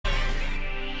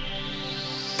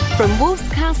From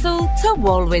Wolf's Castle to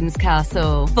Walwyn's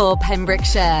Castle. For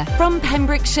Pembrokeshire. From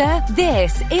Pembrokeshire,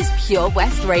 this is Pure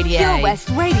West Radio. Pure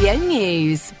West Radio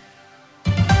News.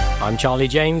 I'm Charlie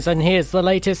James, and here's the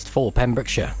latest for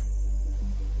Pembrokeshire.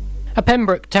 A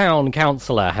Pembroke Town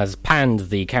councillor has panned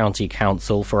the County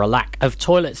Council for a lack of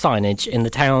toilet signage in the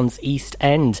town's East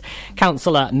End.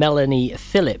 Councillor Melanie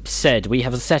Phillips said, "We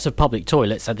have a set of public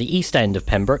toilets at the East End of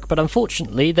Pembroke, but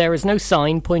unfortunately there is no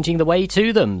sign pointing the way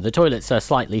to them. The toilets are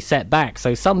slightly set back,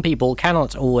 so some people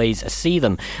cannot always see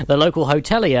them. The local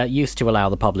hotelier used to allow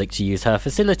the public to use her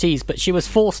facilities, but she was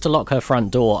forced to lock her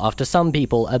front door after some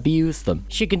people abused them."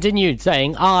 She continued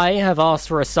saying, "I have asked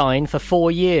for a sign for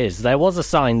 4 years. There was a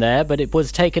sign there, but it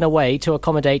was taken away to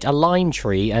accommodate a lime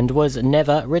tree and was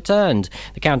never returned.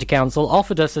 The County Council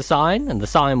offered us a sign, and the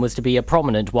sign was to be a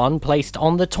prominent one placed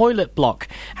on the toilet block.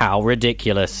 How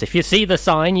ridiculous. If you see the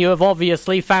sign, you have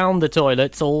obviously found the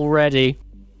toilets already."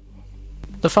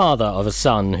 The father of a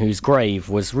son whose grave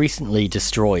was recently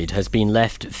destroyed has been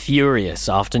left furious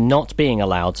after not being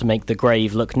allowed to make the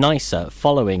grave look nicer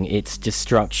following its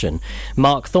destruction.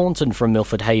 Mark Thornton from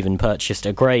Milford Haven purchased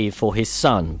a grave for his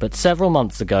son, but several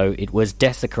months ago it was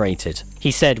desecrated.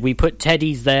 He said, "We put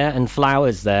teddies there and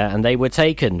flowers there and they were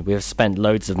taken. We have spent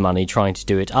loads of money trying to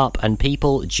do it up and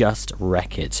people just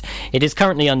wreck it." It is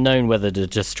currently unknown whether the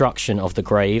destruction of the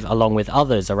grave, along with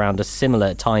others around a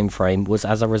similar time frame, was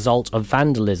as a result of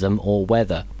vandalism or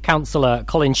weather. Councillor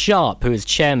Colin Sharp, who is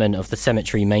chairman of the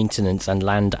Cemetery Maintenance and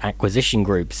Land Acquisition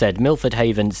Group, said Milford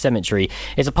Haven Cemetery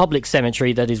is a public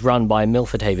cemetery that is run by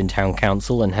Milford Haven Town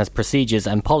Council and has procedures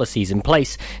and policies in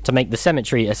place to make the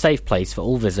cemetery a safe place for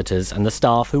all visitors and the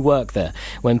staff who work there.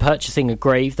 When purchasing a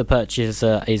grave, the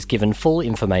purchaser is given full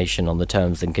information on the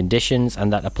terms and conditions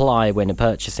and that apply when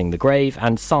purchasing the grave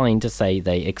and signed to say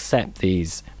they accept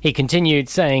these. He continued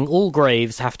saying all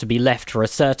graves have to be left for a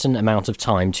certain amount of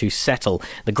time to settle.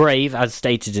 The grave, as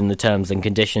stated in the terms and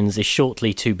conditions, is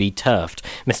shortly to be turfed.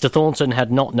 Mr. Thornton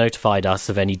had not notified us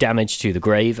of any damage to the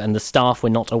grave and the staff were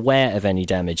not aware of any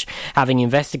damage. Having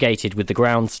investigated with the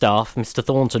ground staff, Mr.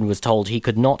 Thornton was told he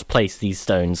could not place these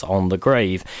stones on the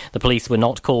grave. The police were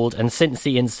not called, and since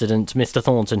the incident, Mr.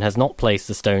 Thornton has not placed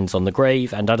the stones on the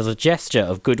grave, and as a gesture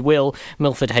of goodwill,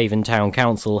 Milford Haven Town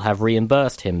Council have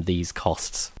reimbursed him these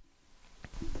costs.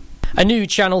 A new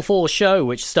Channel 4 show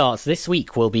which starts this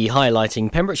week will be highlighting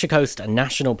Pembrokeshire Coast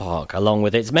National Park, along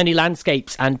with its many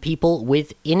landscapes and people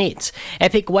within it.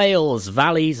 Epic Wales,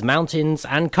 valleys, mountains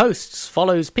and coasts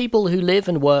follows people who live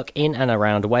and work in and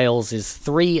around Wales's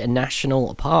 3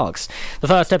 national parks. The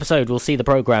first episode will see the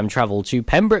programme travel to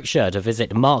Pembrokeshire to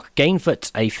visit Mark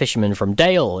Gainfoot, a fisherman from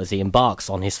Dale, as he embarks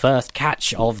on his first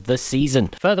catch of the season.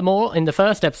 Furthermore, in the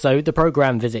first episode, the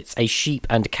programme visits a sheep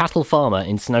and cattle farmer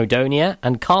in Snowdonia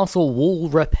and castle wall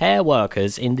repair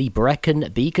workers in the Brecon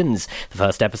Beacons. The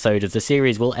first episode of the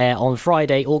series will air on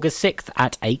Friday, August 6th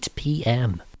at 8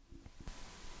 p.m.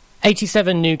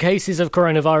 87 new cases of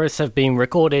coronavirus have been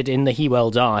recorded in the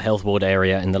Hywel Dda Health Board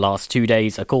area in the last 2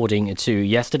 days, according to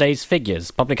yesterday's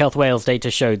figures. Public Health Wales data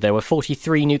showed there were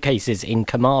 43 new cases in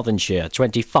Carmarthenshire,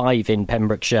 25 in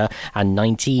Pembrokeshire and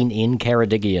 19 in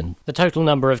Ceredigion. The total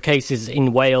number of cases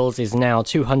in Wales is now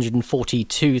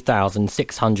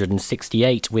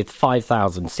 242,668, with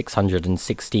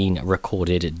 5,616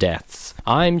 recorded deaths.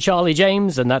 I'm Charlie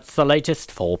James, and that's the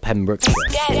latest for Pembrokeshire.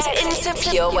 Get into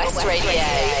Pure West Radio.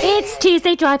 It's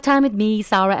Tuesday drive time with me,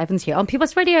 Sara Evans, here on Pure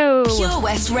West Radio. Pure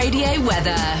West Radio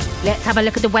weather. Let's have a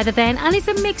look at the weather then, and it's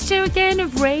a mixture again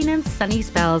of rain and sunny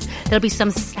spells. There'll be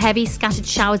some heavy scattered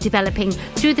showers developing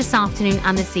through this afternoon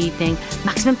and this evening.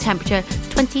 Maximum temperature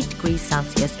 20 degrees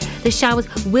Celsius. The showers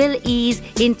will ease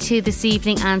into this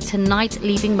evening and tonight,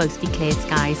 leaving mostly clear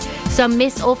skies. Some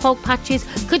mist or fog patches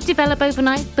could develop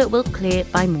overnight, but will clear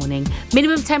by morning.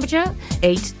 Minimum temperature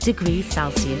 8 degrees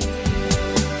Celsius.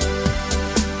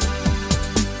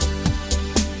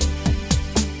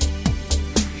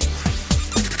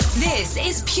 This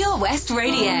is Pure West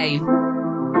Radio.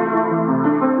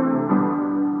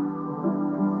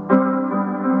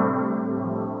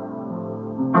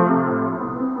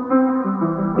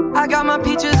 I got my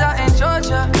peaches out in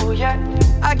Georgia, oh yeah.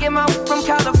 I get my from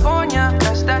California,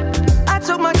 that's that. I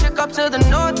took my chick up to the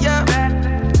north, yeah.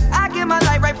 I get my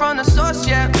light right from the source,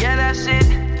 yeah. Yeah, that's it.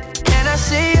 And I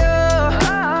see you,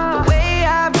 the way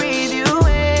I breathe you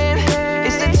in.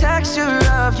 It's the texture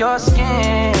of your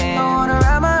skin. I wanna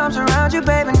wrap my arms around you,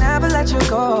 baby, never let you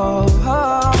go.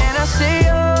 And I see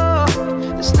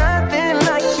you, there's nothing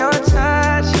like your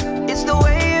touch. It's the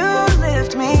way you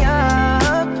lift me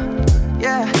up,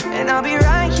 yeah. And I'll be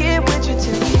right here with you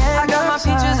till the end. I got my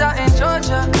peaches out in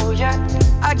Georgia, oh yeah.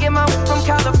 I get my from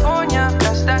California,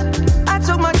 that's that. I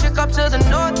took my chick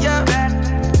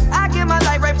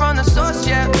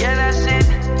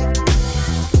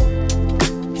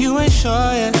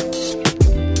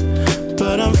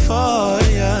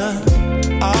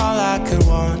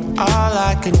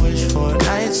I can wish for.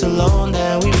 Nights alone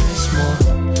that we miss more,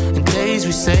 and days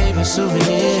we save as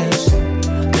souvenirs.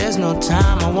 There's no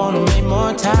time, I wanna make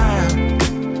more time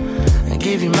and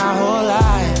give you my whole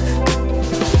life.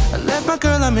 I left my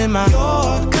girl, I'm in my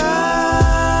Yorker.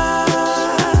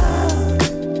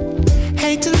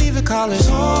 Hate to leave it, call it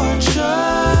torture.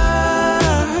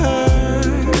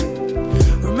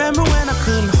 Remember when I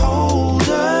couldn't hold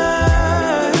her?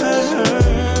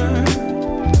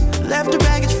 Left her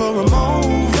baggage for a mover.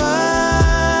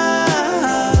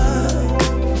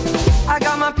 I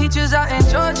got my peaches out in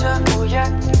Georgia, oh yeah.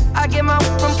 I get my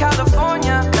from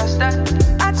California, that's that.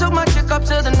 I took my chick up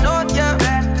to the north, yeah.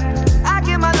 I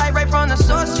get my light right from the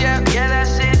source, yeah, yeah,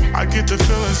 that's it. I get the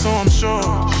feeling, so I'm sure.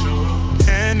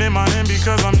 Hand in my hand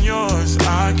because I'm yours.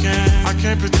 I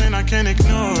can't pretend, I can't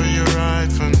ignore you right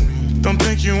from me. Don't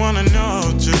think you wanna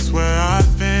know just where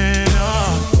I've been.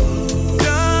 Oh,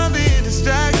 done being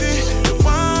distracted. The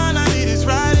one I need is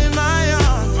right in my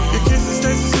arms. Your kisses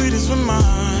taste the sweetest with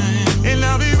mine, and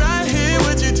I'll be right here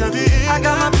with you till the end. I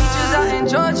got my peaches out in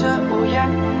Georgia, oh yeah.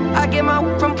 I get my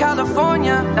from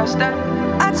California, that's that.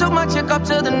 I took my chick up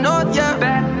to the north, yeah.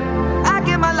 I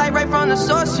get my light right from the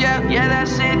source, yeah, yeah,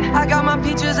 that's it. I got my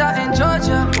peaches out in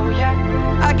Georgia, oh yeah.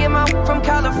 I get my from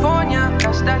California,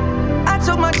 that's that. I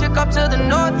took my chick up to the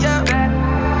north, yeah.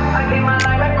 I get my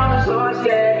light right from the source,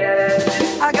 yeah, yeah, that's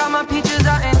it. I got my peaches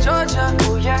out in Georgia,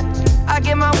 oh yeah. I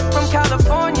get my from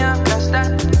California, that's that.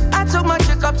 I took my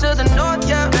chick up to the north,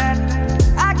 yeah.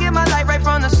 I get my light right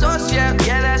from the source, yeah,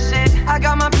 yeah, that's it. I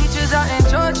got my peaches out in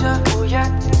Georgia, oh yeah.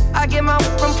 I get my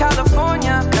from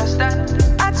California, that's that.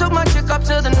 I took my chick up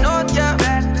to the north, yeah.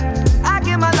 I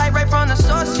get my light right from the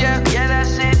source, yeah, yeah,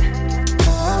 that's it.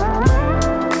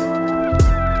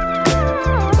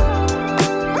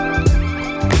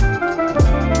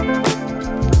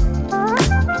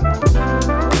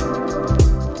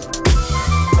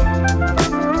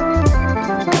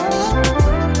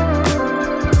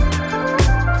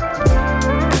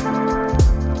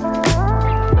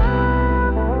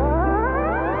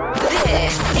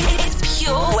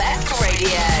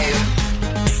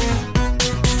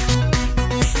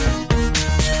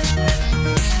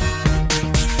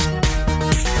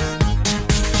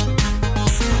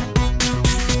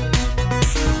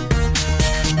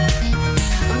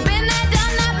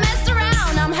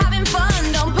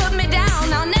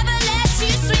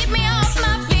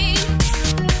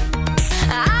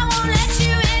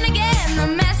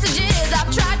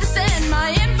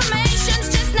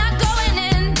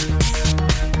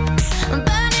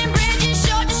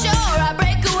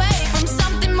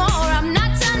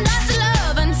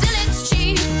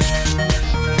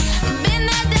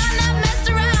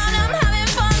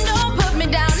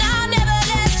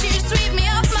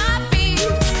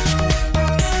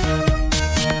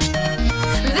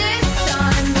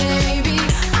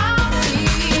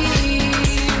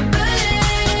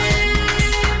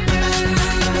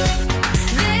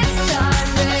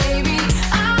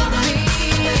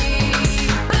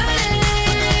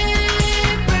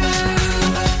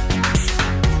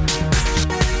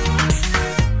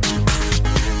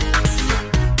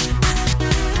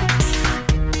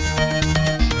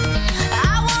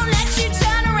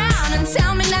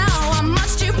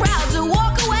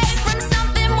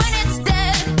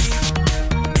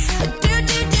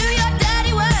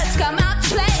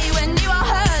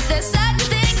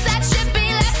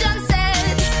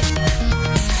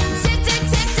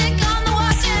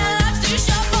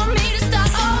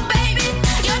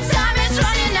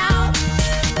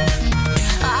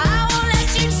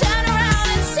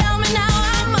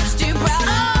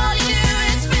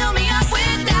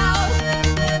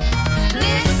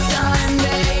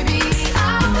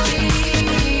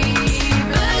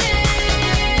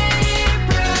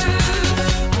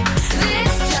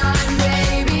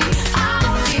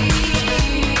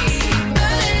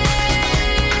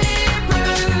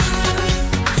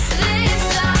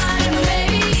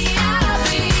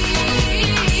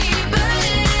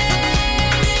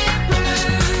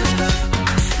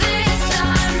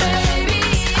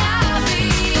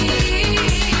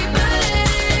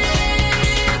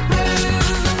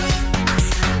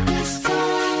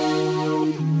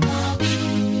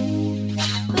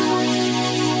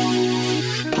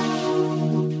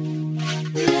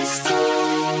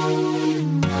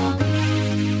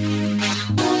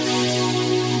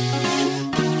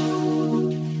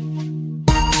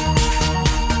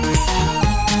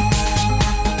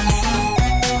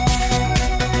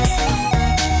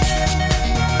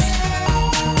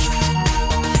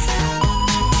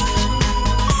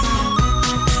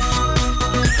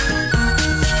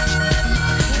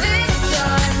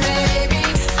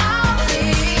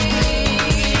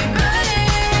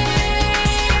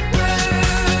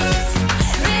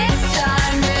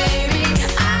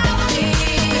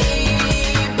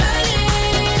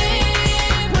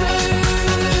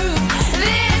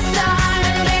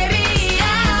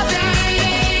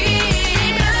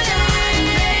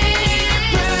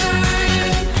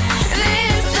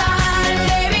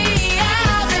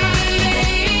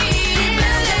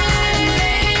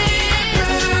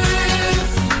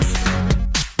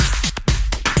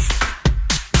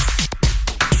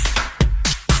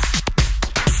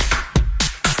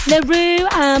 LaRue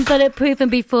and Bulletproof,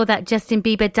 and before that Justin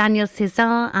Bieber, Daniel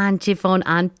Cesar and Givon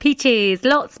and Peaches.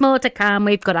 Lots more to come.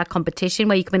 We've got our competition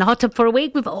where you come in a hot tub for a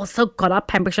week. We've also got our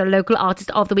Pembrokeshire Local Artist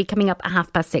of the Week coming up at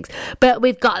 6:30. But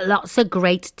we've got lots of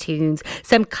great tunes,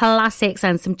 some classics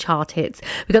and some chart hits.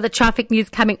 We've got the traffic news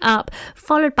coming up,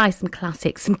 followed by some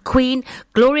classics, some Queen,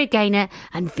 Gloria Gaynor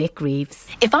and Vic Reeves.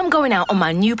 If I'm going out on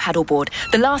my new paddleboard,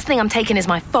 the last thing I'm taking is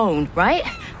my phone, right?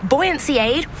 Buoyancy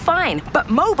aid, fine, but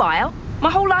mobile? My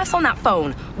whole life's on that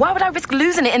phone. Why would I risk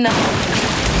losing it in the...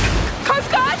 Coast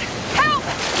Guard, help!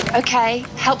 Okay,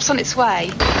 help's on its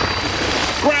way.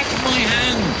 Grab my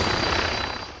hand!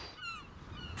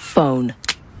 Phone.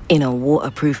 In a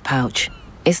waterproof pouch.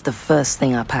 It's the first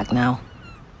thing I pack now.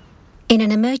 In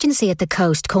an emergency at the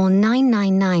coast, call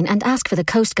 999 and ask for the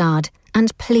Coast Guard.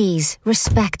 And please,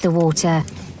 respect the water.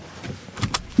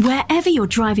 Wherever you're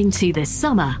driving to this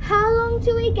summer, how long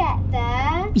till we get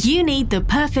there? You need the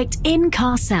perfect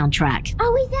in-car soundtrack.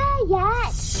 Are we there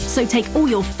yet? So take all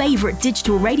your favourite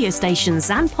digital radio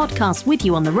stations and podcasts with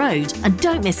you on the road and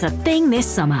don't miss a thing this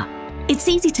summer. It's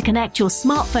easy to connect your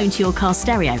smartphone to your car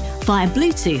stereo via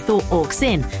Bluetooth or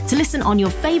aux-in to listen on your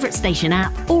favourite station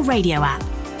app or radio app.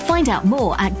 Find out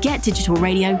more at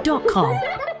getdigitalradio.com.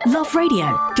 Love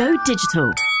radio. Go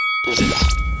digital.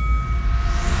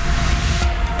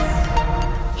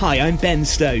 Hi, I'm Ben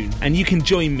Stone, and you can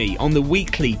join me on the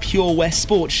weekly Pure West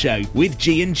Sports Show with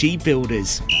G&G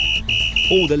Builders.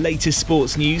 All the latest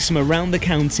sports news from around the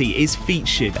county is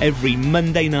featured every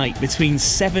Monday night between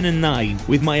 7 and 9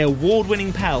 with my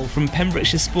award-winning pal from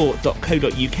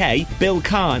PembrokeshireSport.co.uk, Bill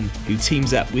Kahn, who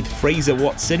teams up with Fraser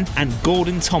Watson and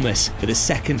Gordon Thomas for the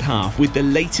second half with the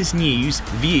latest news,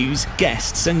 views,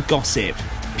 guests and gossip.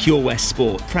 Pure West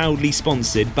Sport, proudly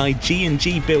sponsored by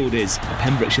G&G Builders, a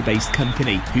Pembrokeshire-based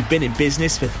company who've been in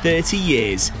business for 30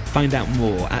 years. Find out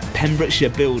more at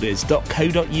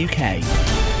pembrokeshirebuilders.co.uk.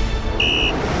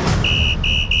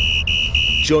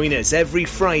 Join us every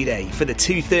Friday for the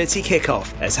 2:30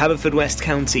 kickoff as Haverfordwest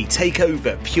County take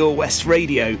over Pure West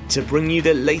Radio to bring you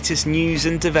the latest news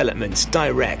and developments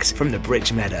direct from the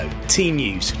Bridge Meadow. Team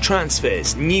news,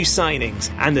 transfers, new signings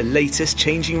and the latest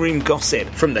changing room gossip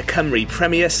from the Cymru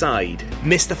Premier side.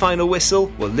 Miss the final whistle?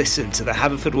 Well, listen to the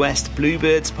Haverfordwest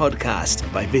Bluebirds podcast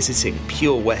by visiting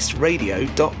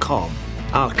purewestradio.com.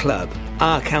 Our club,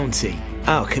 our county,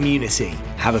 our community.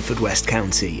 Haverfordwest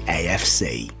County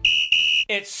AFC.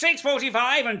 It's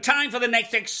 6:45 and time for the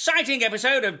next exciting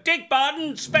episode of Dick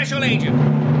Barton Special Agent.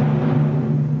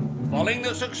 Following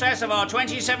the success of our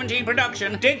 2017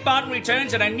 production, Dick Barton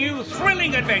returns in a new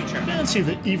thrilling adventure. Fancy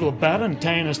the evil Baron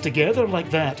tying us together like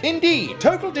that. Indeed,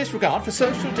 total disregard for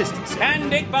social distancing. Can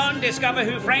Dick Barton discover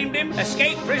who framed him,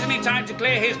 escape prison in time to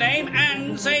clear his name,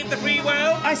 and save the free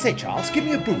world? I say, Charles, give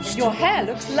me a boost. Your hair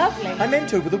looks lovely. I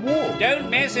meant over the wall. Don't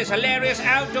miss this hilarious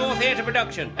outdoor theatre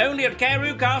production, only at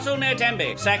Carew Castle near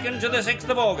Tenby, 2nd to the 6th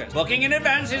of August. Booking in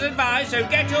advance is advised, so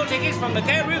get your tickets from the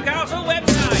Carew Castle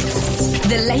website.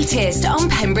 The latest on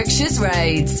Pembrokeshire's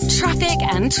roads, traffic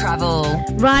and travel.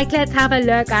 Right, let's have a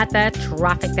look at the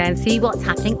traffic then, see what's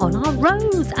happening on our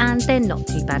roads, and they're not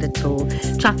too bad at all.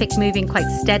 Traffic's moving quite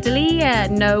steadily,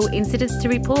 no incidents to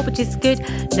report, which is good.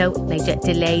 No major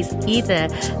delays either.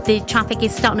 The traffic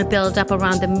is starting to build up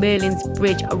around the Merlin's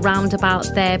Bridge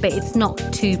roundabout there, but it's not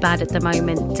too bad at the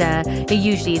moment. It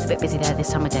usually is a bit busy there this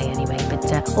time of day anyway, but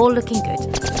all looking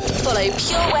good. Follow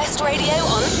Pure West Radio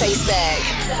on Facebook.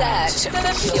 Search for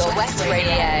Pure West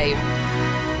Radio.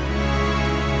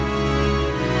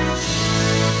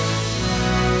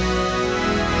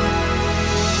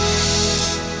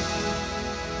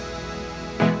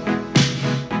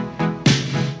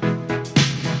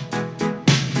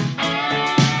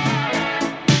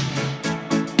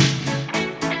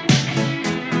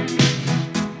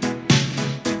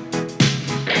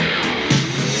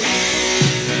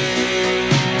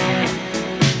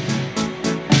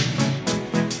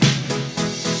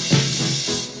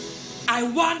 I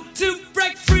want to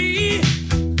break free.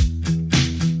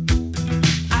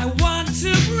 I want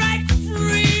to break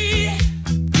free.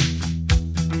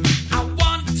 I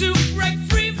want to break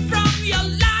free from your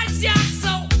lies. You're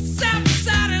so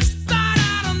self-satisfied.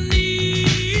 I don't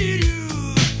need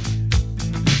you.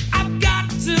 I've got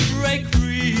to break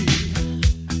free.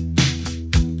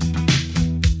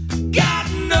 God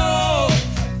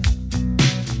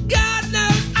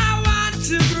knows I want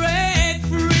to break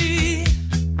free.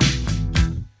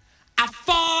 I've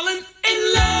fallen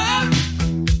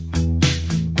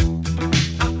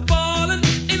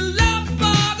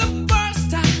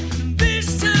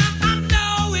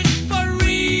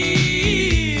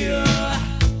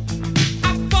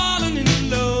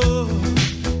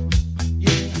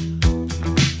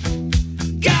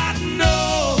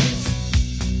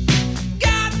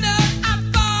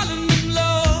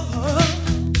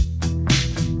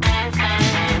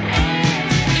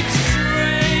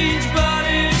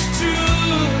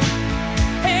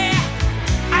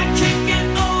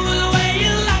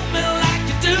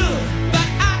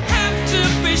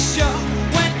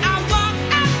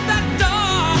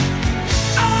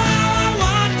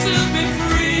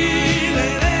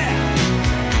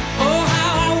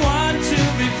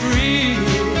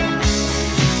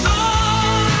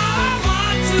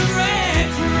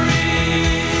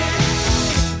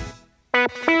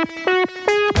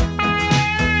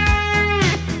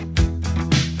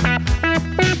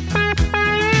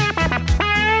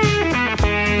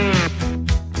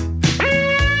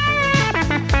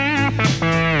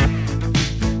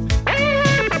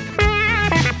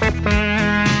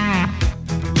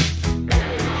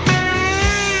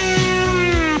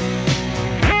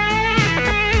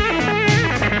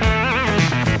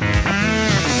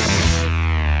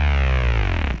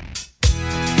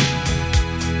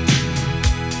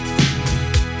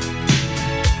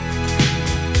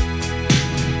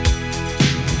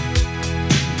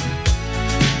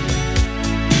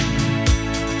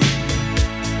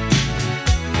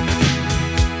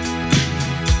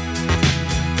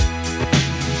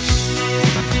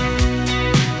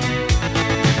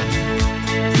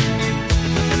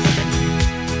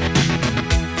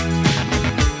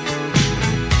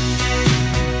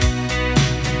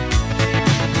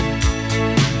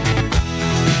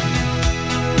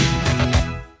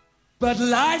but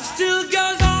life still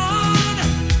goes on.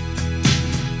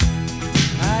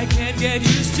 I can't get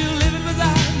used to living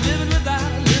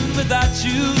without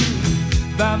you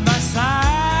by my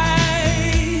side.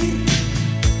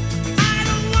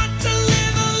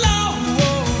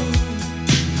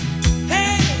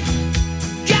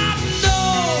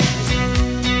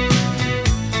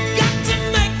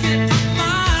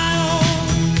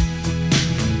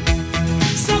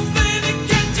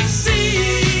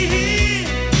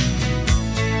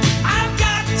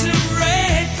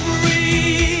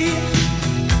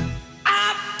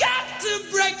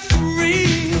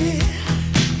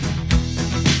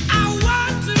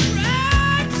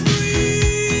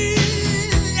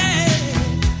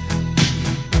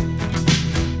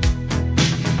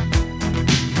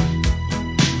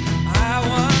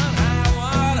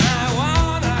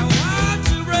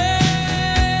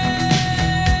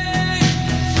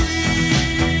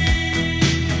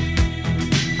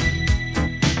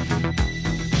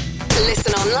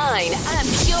 Online at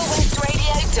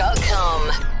purewestradio.com.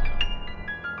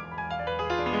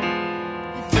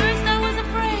 At first I was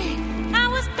afraid, I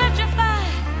was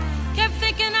petrified. Kept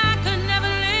thinking I could never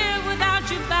live without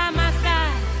you by my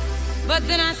side. But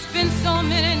then I spent so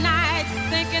many nights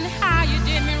thinking how you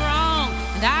did me wrong.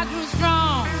 And I grew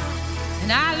strong,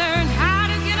 and I learned how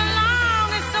to get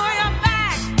along. And so you're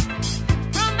back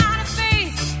from outer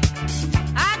space.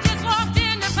 I just walked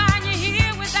in to find you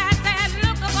here with that sad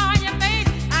look upon your face.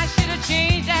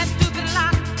 Change that stupid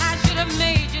lock. I should have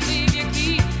made you leave your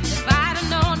key. If I'd have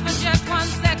known for just 1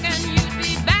 second you'd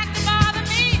be back to bother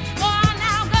me. Go on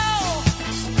now, go.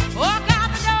 Walk out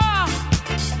the door.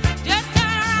 Just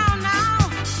turn around now.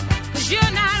 'Cause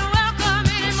you're not welcome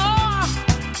anymore.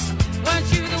 Weren't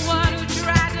you the one who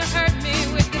tried to hurt me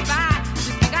with goodbye?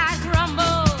 You think I'd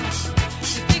crumble?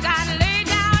 You think I'd lay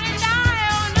down and die?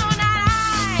 Oh no, not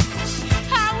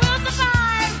I will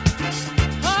survive.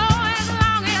 Oh, as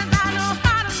long as I know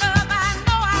how to love, I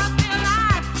know I'll be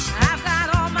alive. I've got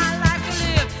all my life to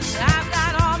live, I've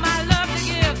got all my love to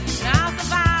give, and I'll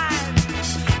survive.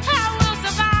 I will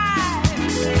survive.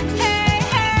 Hey,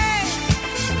 hey.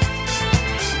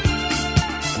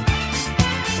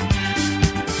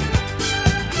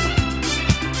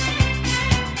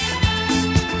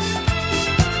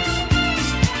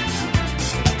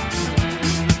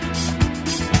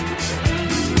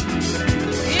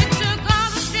 It took all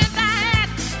the strength I had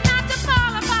not to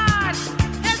fall apart.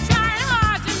 Just trying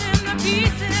hard to mend the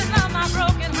pieces of my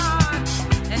broken heart.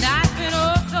 And I spent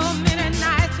oh so many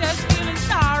nights just feeling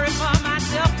sorry for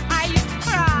myself. I used to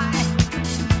cry,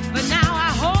 but now I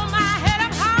hold my head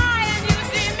up high and you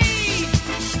see me,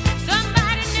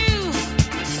 somebody new.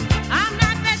 I'm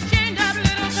not that chained up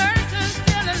little person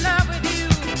still in love with you.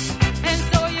 And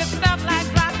so you felt like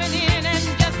dropping in and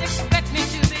just expect me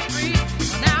to be free.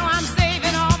 Well, now I'm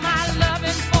saving all my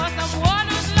loving for someone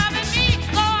who's loving me.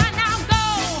 Go on now, go.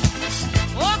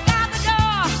 Walk out the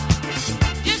door.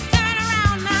 Just turn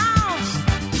around now.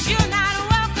 'Cause you're not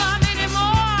welcome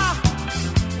anymore.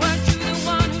 Weren't you the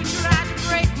one who tried to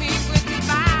break me with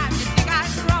goodbye? You think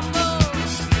I'd crumble?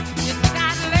 You think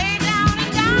I'd lay down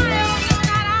and die? Oh no,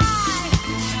 not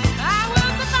I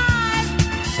will survive.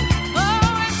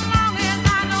 Oh, as long as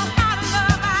I know how to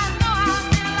love, I know I'll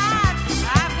be alive.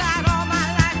 I've got all my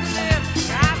life to live,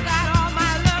 I've got all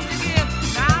my love to give,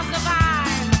 and I'll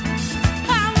survive.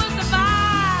 I will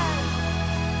survive.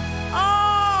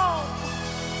 Oh,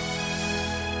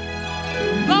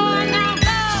 go on now,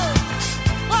 go.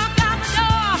 Walk out the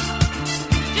door.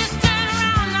 Just turn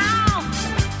around now.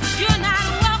 'Cause you're not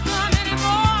welcome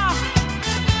anymore.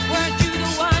 Weren't you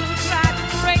the one who tried to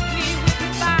break me with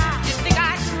goodbye? You think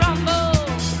I'd crumble?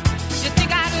 You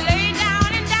think I'd lay down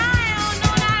and die? Oh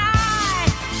no, not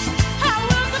I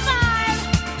will survive.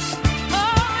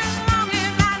 Oh, as long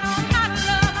as I know how to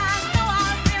love, I know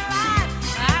I'll be alive.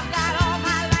 I've got all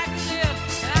my life to live,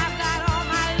 I've got all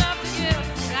my love to give,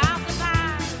 and I'll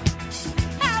survive.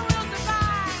 I will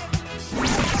survive.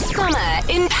 Summer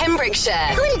in Pembrokeshire.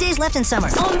 How many days left in summer?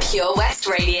 On Pure West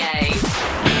Radio.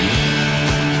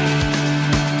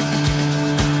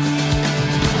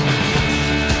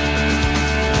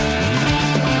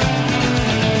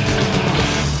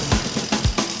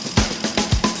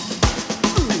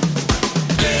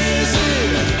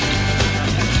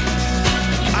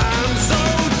 I'm so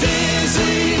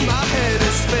dizzy, my head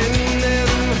is spinning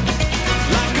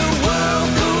like a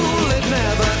whirlpool, it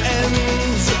never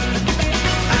ends.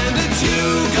 And it's you,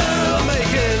 girl,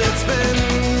 making it spin.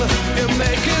 You're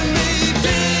making me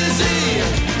dizzy.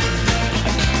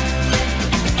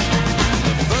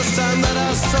 First time that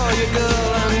I saw you, girl,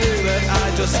 I knew that I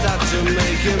just had to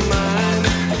make you mine.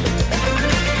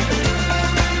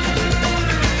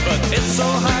 so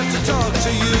hard to talk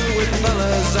to you with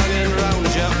fellas hanging round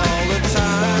you all the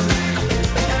time.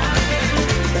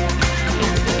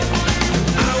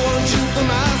 I want you for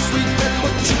my sweet pet,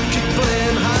 but you keep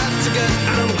playing hard to get.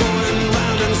 I'm going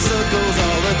round in circles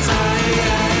all the time.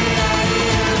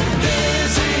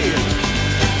 Dizzy,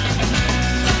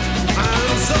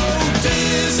 I'm so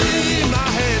dizzy, my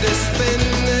head is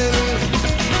spinning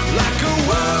like a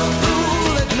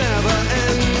whirlpool, it never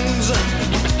ends.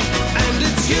 And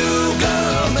it's you,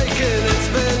 girl, making it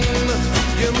spin.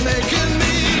 You're making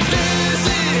me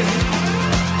dizzy.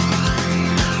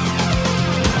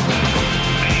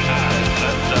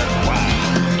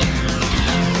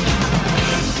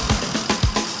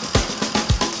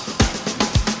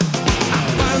 I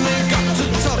finally got to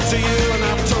talk to you, and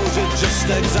I've told you just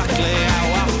exactly how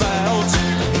I felt.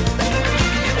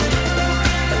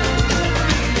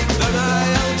 Then I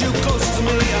held you close to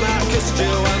me and I kissed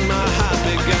you and my heart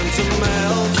began to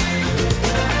melt.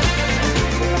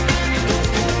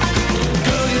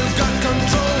 Girl, you've got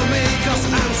control of me 'cause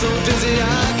I'm so dizzy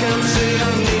I can't see. I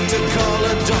need to call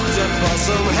a doctor for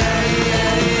some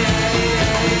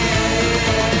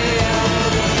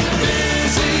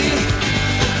dizzy.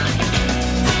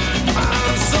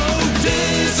 I'm so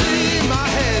dizzy, my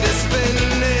head is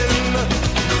spinning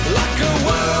like a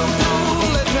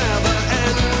whirlpool, it never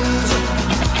ends.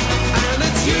 And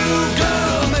it's you,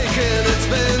 girl, making it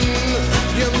spin.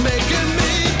 You're making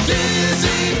me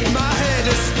dizzy, my head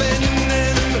is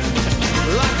spinning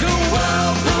like a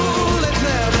whirlpool, it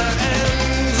never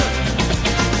ends.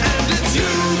 And it's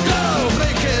you, girl,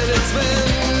 making it spin.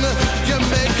 You're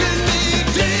making me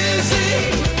dizzy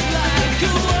like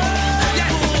a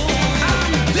whirlpool.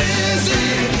 I'm dizzy,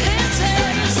 his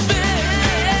head is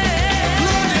spinning.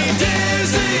 Bloody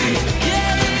dizzy,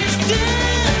 yeah, he's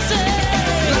dizzy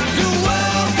like a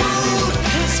whirlpool.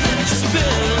 His head is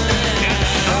spinning.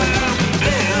 I'm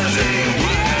dizzy,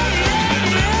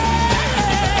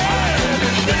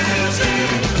 dizzy.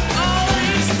 Oh,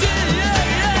 he's dizzy,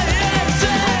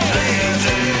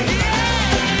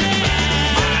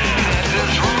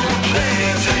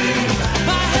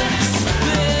 my head is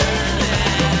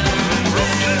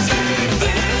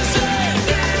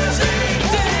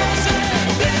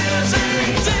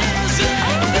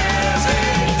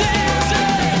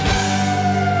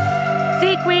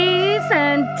Degrees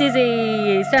and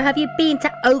Dizzy. So have you been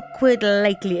to Oakwood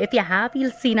lately? If you have,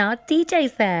 you'll seen our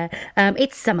DJs there.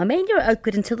 It's Summer Mania at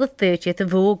Oakwood until the 30th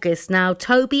of August. Now,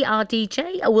 Toby, our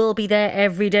DJ, will be there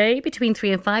every day between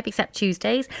 3 and 5, except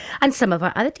Tuesdays. And some of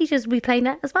our other DJs will be playing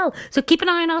there as well. So keep an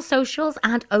eye on our socials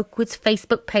and Oakwood's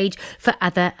Facebook page for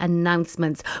other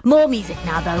announcements. More music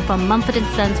now, though, from Mumford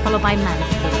 & Sons, followed by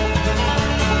Manskin.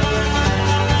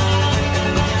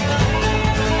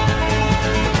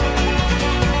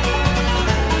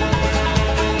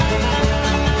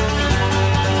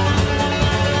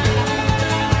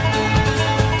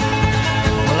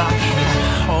 Well, I came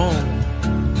home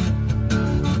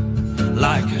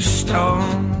like a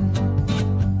stone,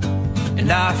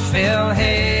 and I fell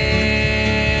heavy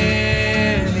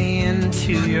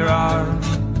into your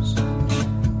arms.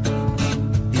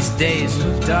 These days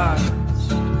of dark,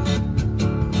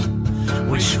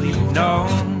 wish we'd known,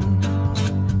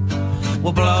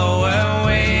 will blow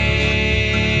away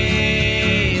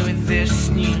with this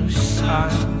new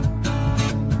sun.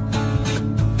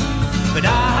 But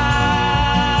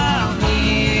I'll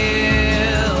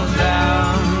kneel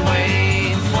down,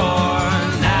 wait for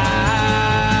now.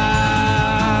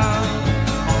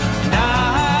 And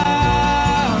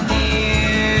I'll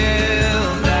kneel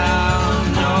down,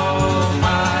 know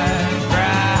my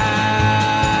ground.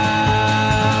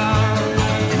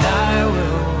 And I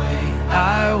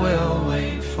will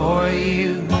wait for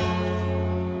you.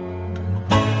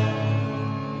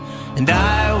 And I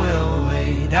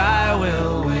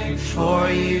will wait for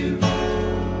you.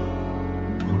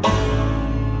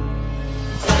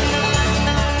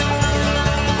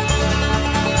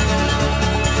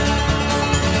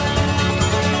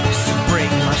 So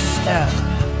break my step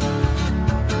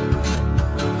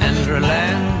and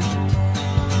relent.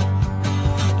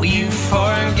 Well, you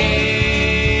forgave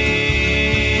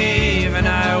and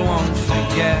I won't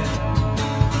forget.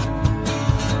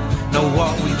 Know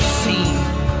what we've seen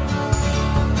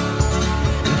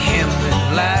and him with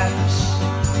less.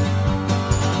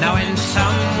 Now in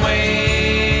some way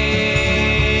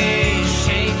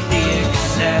shape the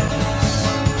excess.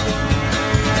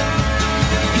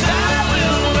 'Cause I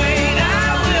will wait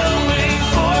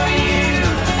for you.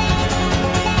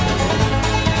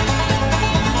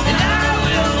 And I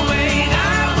will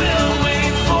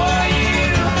wait for you.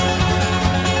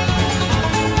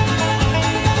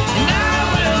 And I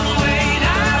will wait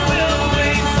for you.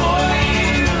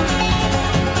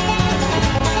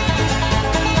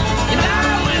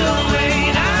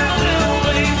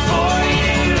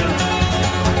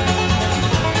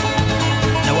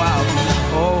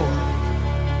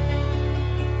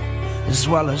 as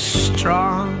well as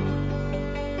strong,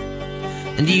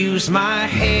 and use my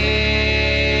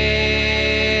head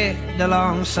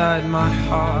alongside my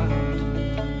heart.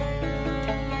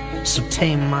 So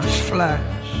tame my flesh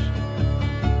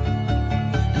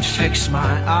and fix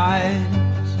my eyes,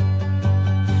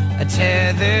 a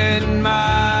tethered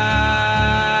mind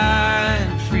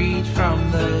freed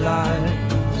from the lies.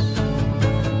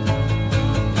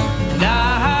 And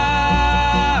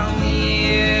I'll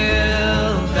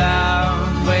kneel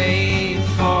down, wait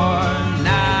for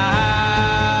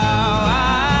now.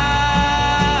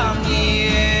 I'll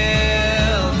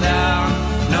kneel down,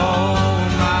 know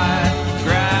my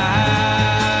ground.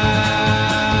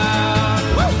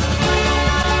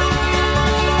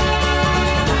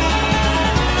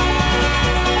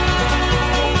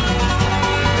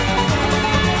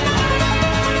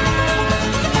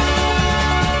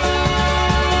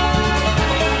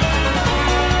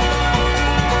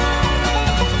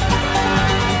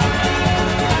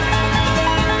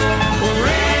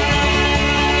 Raise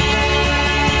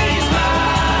my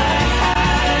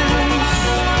hands,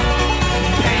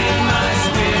 paint my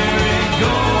spirit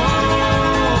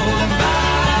gold, and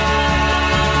bow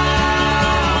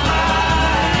my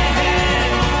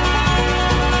head,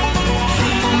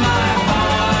 keep my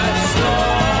heart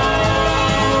slow.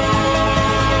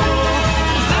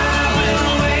 I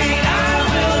will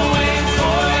wait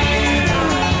for you,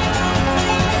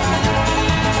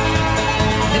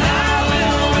 and I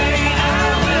will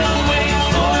wait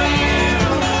for you,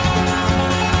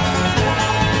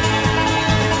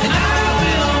 and I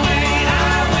will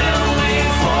wait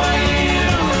for you,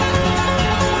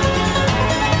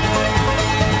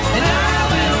 and I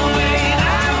will wait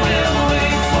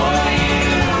for you.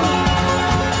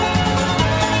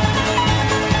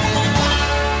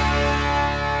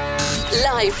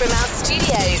 Live from our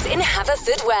studios in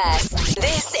Haverfordwest,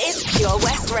 this is Pure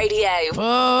West Radio.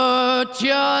 Put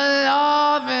your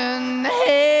loving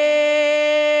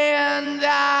hand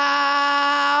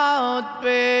out,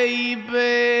 baby,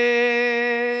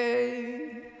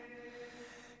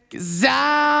 'cause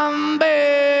I'm begging.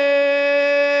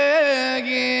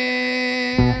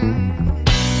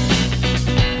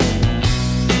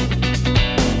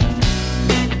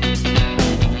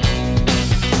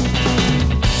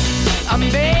 I'm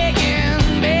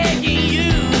begging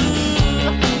you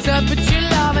to put your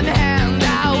loving hand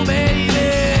out, baby.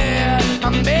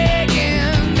 I'm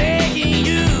begging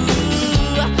you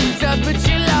to put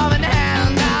your loving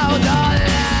hand out,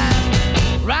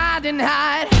 darling. Riding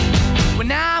high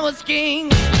when I was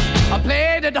king, I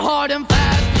played it hard and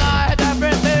fast, 'cause I had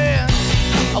everything.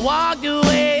 I walked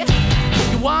away,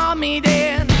 you want me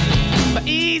then, but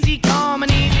easy come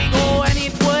and easy go, and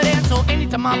it wouldn't. So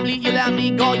anytime I bleed, you let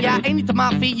me go. Yeah, anytime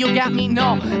I feel, you got me,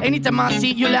 no. Anytime I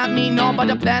see, you let me know. But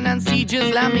the plan and see,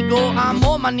 just let me go. I'm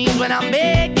on my knees when I'm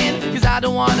begging, 'cause I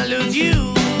don't wanna lose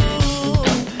you.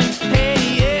 Hey,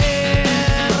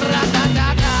 yeah,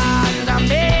 ra-da-da-da, 'cause I'm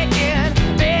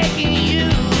begging you.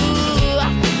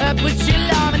 Put your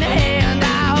love in the hand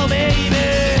out, baby.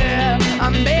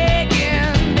 I'm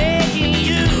begging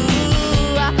you.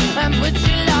 Put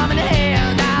your love in the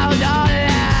hand out,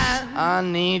 darling. I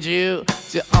need you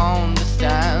to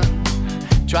understand.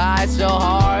 Try so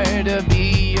hard to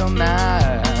be your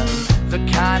man, the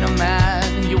kind of man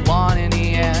you want in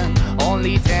the end.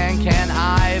 Only then can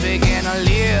I begin to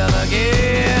live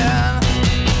again.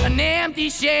 An empty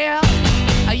shell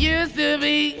I used to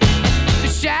be, the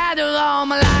shadow all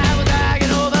my life was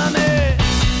hanging over me.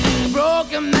 A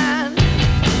broken man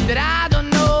that I don't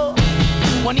know,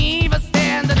 won't even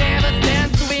stand, that never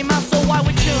stands to be my soul. Why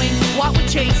we chewing, why we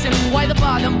chasing, why the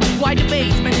bottom, why the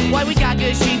basement, why we got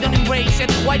good, she don't embrace it,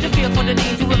 why the feel for the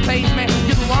need to replace me.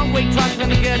 You're the wrong way, trying to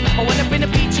be good. I went up in the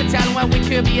feature town where we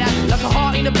could be at, like a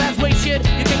heart in the best way, shit.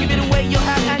 You can give it away, you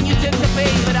have, and you take the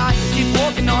bait. But I keep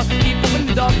walking on, keep opening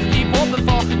the door, keep open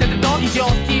for, that the door is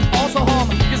yours, keep also home,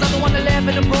 'cause I don't wanna live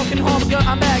in a broken home, girl,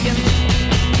 I'm begging.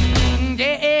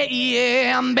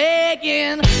 Yeah, I'm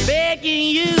begging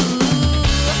you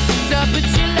to put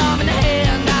your love in the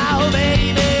hand now,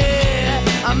 baby.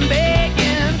 I'm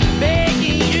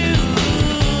begging you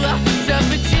to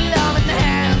put your love in the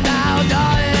hand now,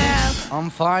 darling. I'm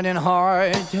finding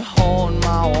hard to hold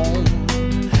my own,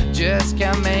 just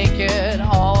can't make it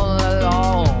all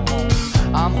alone.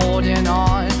 I'm holding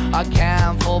on, I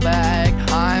can't fall back.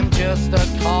 I'm just a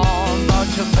call, but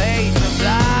your face is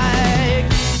black.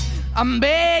 I'm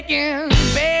begging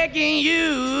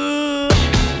you,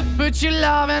 put your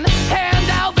loving hand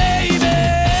out, baby.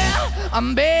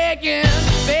 I'm begging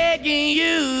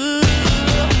you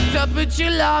to put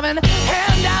your loving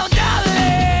hand out,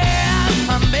 darling.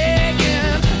 I'm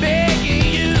begging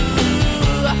you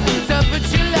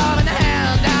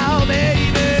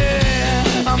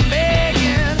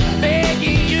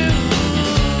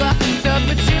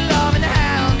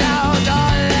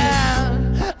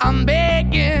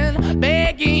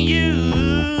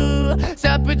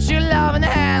put your loving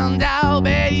hand out,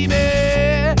 baby.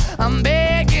 I'm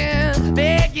begging,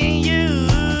 begging you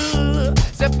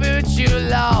to put your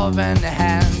loving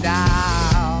hand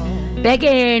out.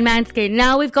 Begging, Manskin.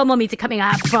 Now we've got more music coming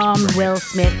out from Will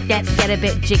Smith. Let's get a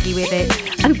bit jiggy with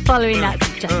it. And following that,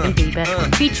 Justin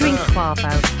Bieber featuring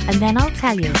Quavo. And then I'll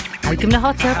tell you how you come to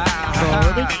Hot Tub for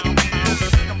a week.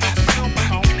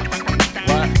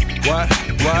 What?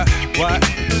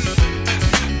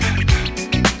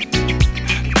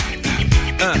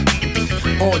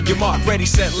 On your mark, ready,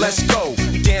 set, let's go.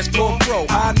 Dance floor pro,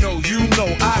 I know, you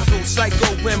know, I go psycho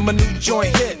when my new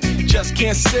joint hit. Just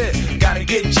can't sit, gotta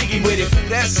get jiggy with it.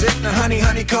 That's it, now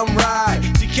honey, come ride.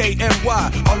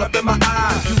 DKNY, all up in my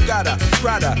eyes. You got a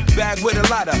Prada bag with a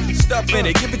lot of stuff in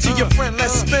it. Give it to your friend,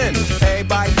 let's spin.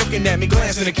 Everybody looking at me,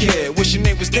 glancing a kid. Wishing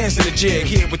they was dancing a jig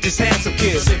here with this handsome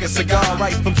kid. Sick a cigar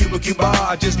right from Cuba Cuba.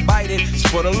 I just bite it, it's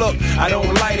for the look, I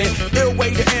don't light it. Ill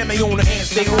way to ammo on the hand,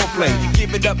 stay on play.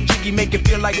 Give it up, jiggy, make it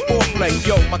feel like foreplay.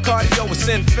 Yo, my cardio is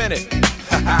infinite.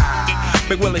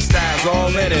 Big Willie style's all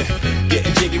in it.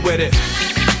 Getting jiggy with it.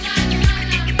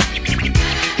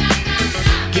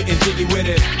 Getting jiggy with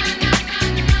it.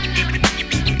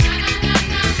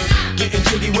 Getting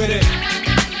jiggy with it.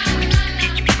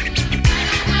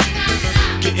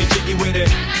 Getting jiggy with it.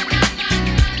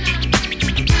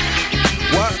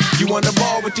 What? You on the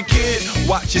ball with the kid?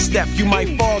 Watch your step, you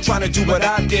might fall trying to do what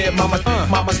I did. Mama,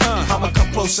 I'ma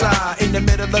come close side in the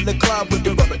middle of the club with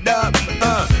the rubber dub.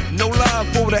 No love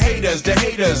for the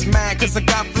haters mad cause I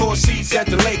got floor seats at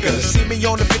the Lakers. See me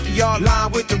on the 50-yard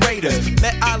line with the Raiders.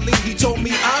 Met Ali, he told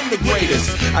me I'm the greatest.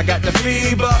 I got the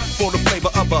fever for the flavor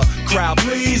of a crowd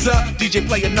pleaser. DJ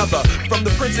play another from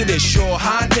the Prince of this Your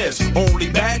Highness. Only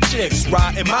bad chicks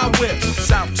riding my whip.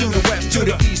 South to the west, to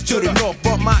the east, to the north.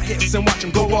 Bump my hips and watch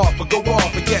them go off.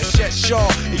 And yes, sure.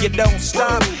 And you don't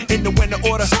stop in the winter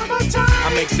order. Summertime.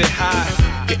 I makes it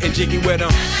high, getting jiggy with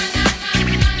them.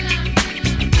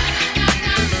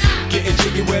 Getting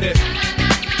jiggy with it.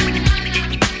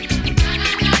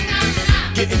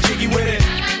 Getting jiggy with it.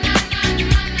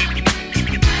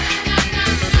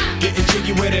 Getting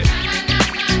jiggy with it.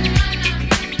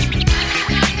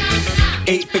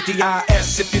 850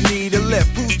 IS if you need a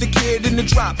lift. Who's the kid in the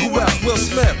drop? Who else? Will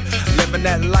Smith. Living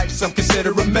that life, some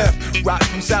consider a myth. Rock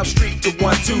from South Street to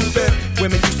 125th.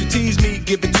 Women used to tease me,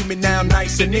 give it to me now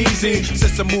nice and easy.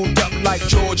 Since I moved up like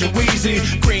George and Wheezy,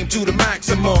 cream to the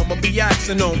maximum. I'll be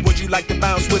asking them, would you like to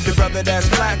bounce with the brother that's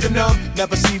platinum?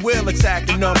 Never see Will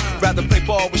attacking them. Rather play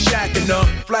ball with Shaq and them,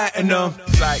 flatten them.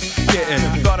 Like getting,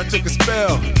 thought I took a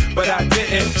spell, but I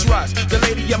didn't trust the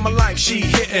lady of my life. She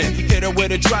hitting, hit her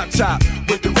with a drop top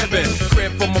with the ribbon.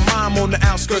 Crib for my mom on the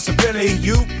outskirts of Philly.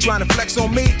 You trying to flex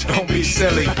on me? Don't be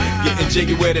silly. Getting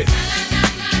jiggy with it.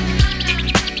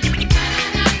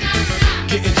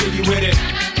 Getting jiggy with it.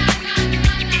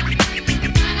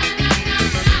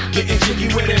 Getting jiggy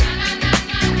with it.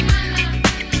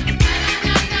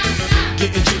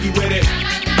 Getting jiggy with it.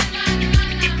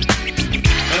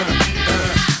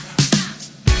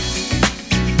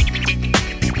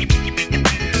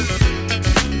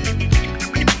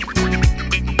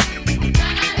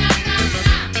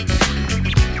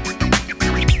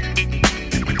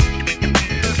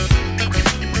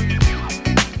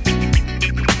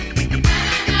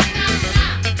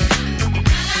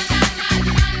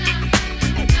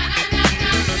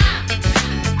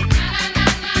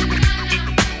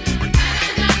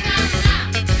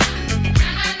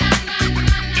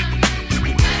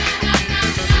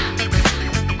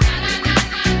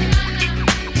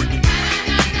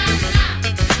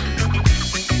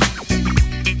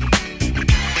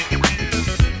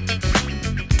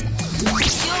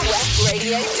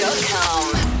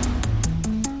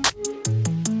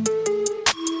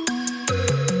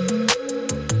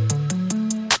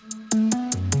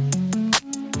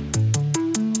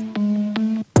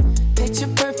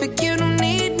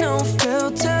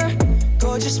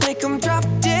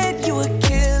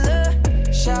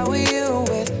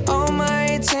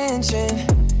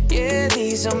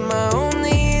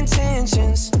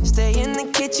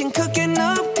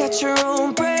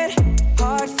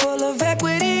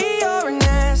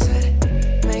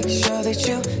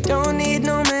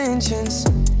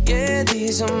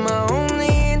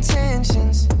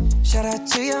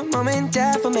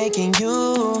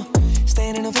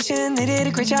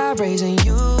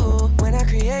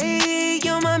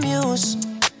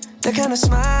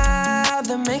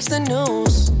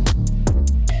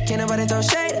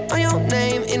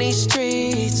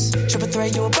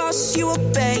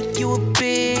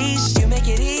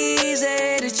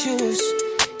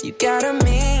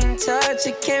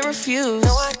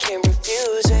 No, I can't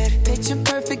refuse it. Picture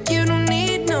perfect, you don't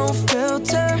need no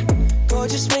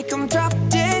Gorgeous, make them drop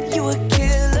dead, you a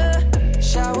killer.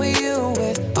 Shower you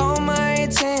with all my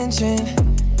attention.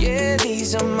 Yeah,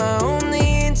 these are my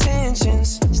only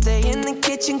intentions. Stay in the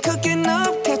kitchen cooking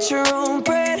up, catch your own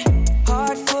bread.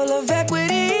 Heart full of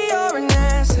equity, you're an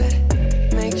asset.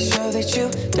 Make sure that you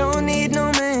don't need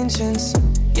no mentions.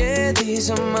 Yeah,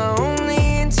 these are my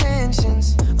only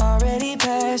intentions. Already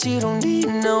passed, you don't need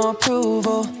no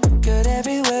approval. Good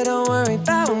everywhere, don't worry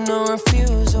about no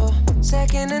refusal.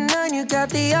 Second to none, you got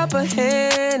the upper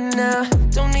hand now.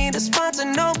 Don't need a sponsor,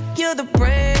 no, you're the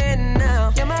brand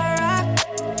now. You're my rock,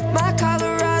 my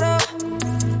Colorado.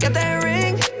 Got that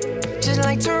ring, just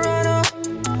like Toronto.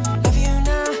 Love you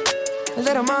now, a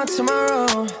little more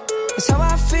tomorrow. That's how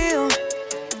I feel.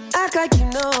 Act like you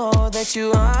know that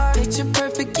you are. Picture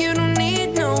perfect, you don't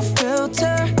need no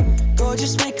filter.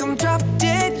 Gorgeous, make them drop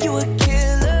dead, you a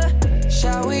killer.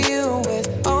 Shower you with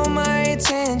all my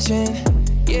attention.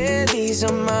 Yeah, these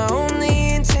are my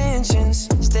only intentions.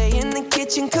 Stay in the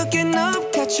kitchen cooking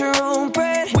up, catch your own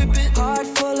bread. Heart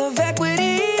full of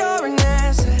equity, you're an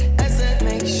asset.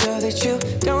 Make sure that you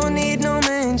don't need no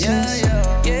mentions.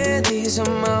 Yeah, these are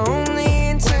my only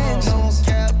intentions. No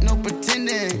cap, no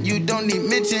pretending, you don't need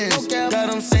mentions. Got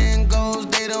them saying goals,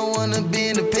 they don't wanna be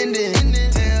independent.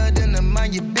 Tell them to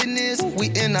mind your business,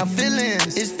 we in our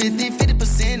feelings. It's 50%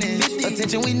 percentage.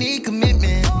 Attention, we need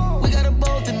commitment. We gotta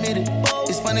both admit it.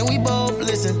 It's funny, we both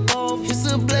listen. It's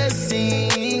a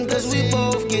blessing, cause we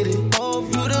both get it.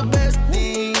 You the best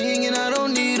thing, and I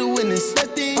don't need a witness.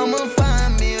 I'ma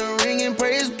find me a ring and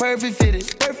pray it's perfect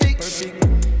fitted. Perfect.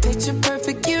 Picture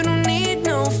perfect, you don't need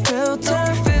no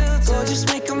filter. Gorgeous,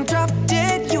 make them drop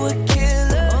dead, you a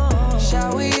killer.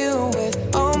 Shower you with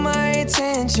all my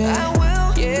attention. I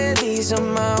will. Yeah, these are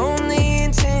my only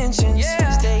intentions.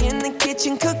 Stay in the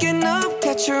kitchen cooking up,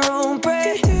 catch your own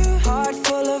bread. Heart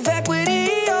full of equity,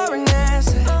 you're an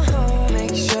asset.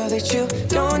 Make sure that you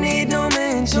don't need no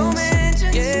mentions.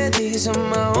 Yeah, these are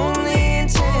my only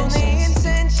intentions.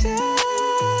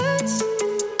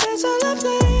 That's all I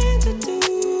plan to do.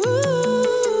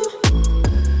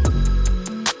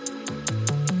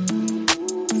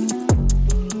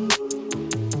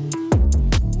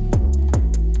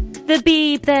 The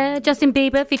Beeb there, Justin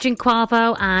Bieber featuring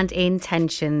Quavo and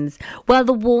Intentions. Well,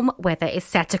 the warm weather is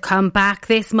set to come back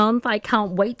this month. I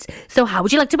can't wait. So how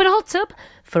would you like to win a hot tub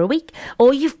for a week?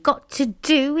 All you've got to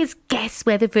do is guess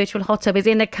where the virtual hot tub is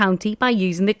in the county by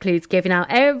using the clues given out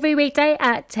every weekday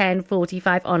at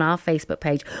 10:45 on our Facebook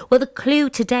page. Well, the clue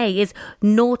today is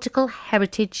nautical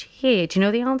heritage here. Do you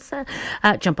know the answer?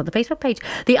 Jump on the Facebook page.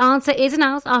 The answer is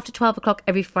announced after 12 o'clock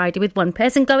every Friday, with one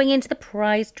person going into the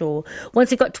prize draw.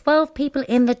 Once you've got 12 people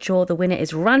in the draw, the winner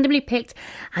is randomly picked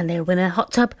and they'll win a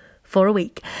hot tub for a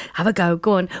week. Have a go.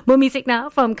 Go on. More music now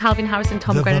from Calvin Harris and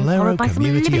Tom The Grennan. Valero Followed by some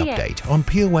Community Liberty Update on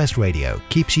Pure West Radio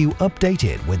keeps you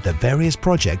updated with the various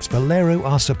projects Valero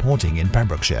are supporting in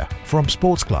Pembrokeshire. From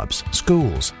sports clubs,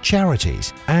 schools,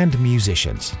 charities and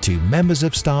musicians to members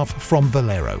of staff from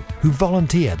Valero who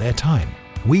volunteer their time.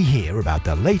 We hear about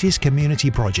the latest community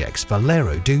projects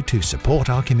Valero do to support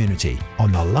our community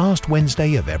on the last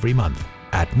Wednesday of every month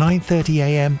at 9:30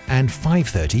 a.m. and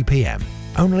 5:30 p.m.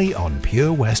 only on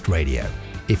Pure West Radio.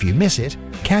 If you miss it,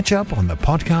 catch up on the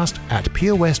podcast at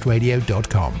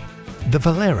purewestradio.com. The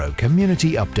Valero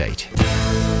Community Update.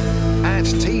 At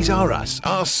Tees R Us,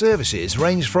 our services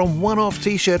range from one-off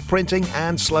t-shirt printing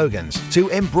and slogans to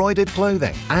embroidered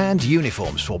clothing and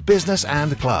uniforms for business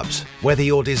and clubs. Whether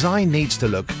your design needs to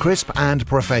look crisp and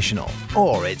professional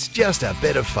or it's just a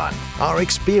bit of fun, our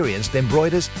experienced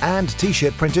embroiders and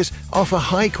t-shirt printers offer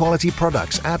high-quality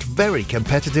products at very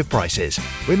competitive prices.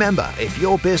 Remember, if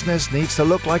your business needs to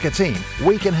look like a team,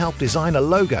 we can help design a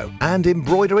logo and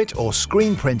embroider it or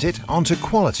screen print it onto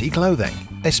quality clothing,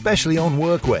 especially on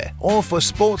workwear or for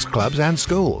sports clubs and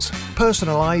schools.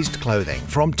 Personalised clothing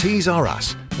from Tees R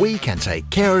Us. We can take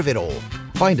care of it all.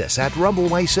 Find us at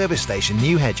Rumbleway Service Station,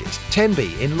 New Hedges,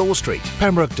 10B in Law Street,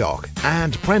 Pembroke Dock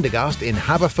and Prendergast in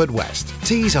Haverfordwest.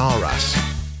 Tees R Us.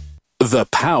 The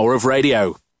power of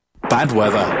radio. Bad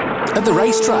weather. At the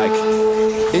racetrack.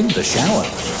 In the shower.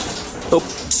 Oh,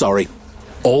 sorry.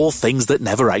 All things that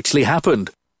never actually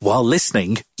happened. While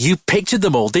listening, you pictured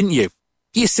them all, didn't you?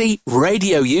 You see,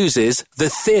 radio uses the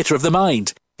theatre of the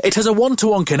mind. It has a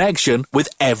one-to-one connection with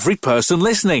every person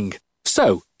listening.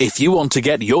 So, if you want to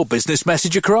get your business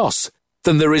message across,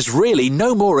 then there is really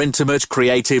no more intimate,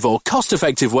 creative or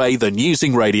cost-effective way than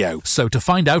using radio. So to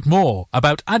find out more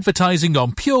about advertising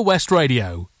on Pure West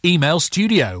Radio, email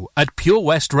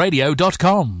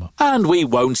studio@purewestradio.com. And we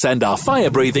won't send our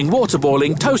fire-breathing,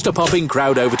 water-boiling, toaster-popping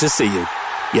crowd over to see you.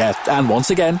 Yeah, and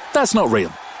once again, that's not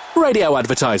real. Radio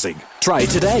advertising. Try it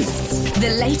today.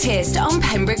 The latest on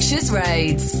Pembrokeshire's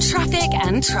roads, traffic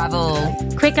and travel.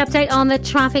 Quick update on the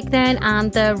traffic then,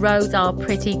 and the roads are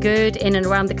pretty good in and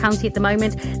around the county at the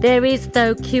moment. There is,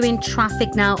 though, queuing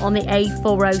traffic now on the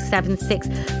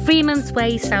A4076, Freeman's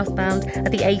Way southbound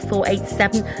at the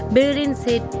A487, Merlin's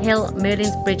Hill,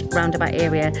 Merlin's Bridge roundabout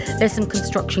area. There's some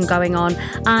construction going on,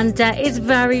 and it's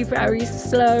very, very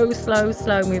slow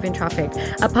moving traffic.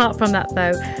 Apart from that,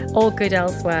 though, all good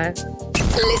elsewhere.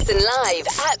 Listen live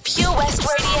at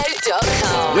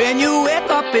purewestradio.com. When you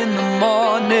wake up in the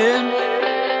morning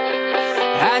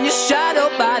and you're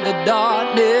shadowed by the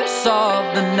darkness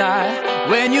of the night.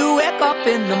 When you wake up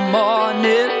in the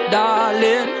morning,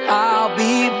 darling, I'll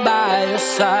be by your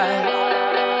side.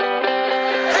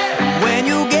 When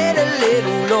you get a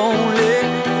little lonely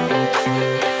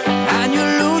and you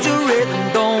lose your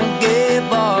rhythm, don't give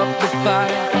up the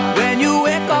fight. When you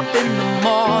wake up in the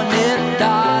morning,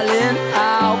 darling,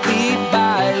 I'll be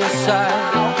by your side.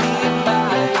 I'll be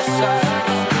by your side.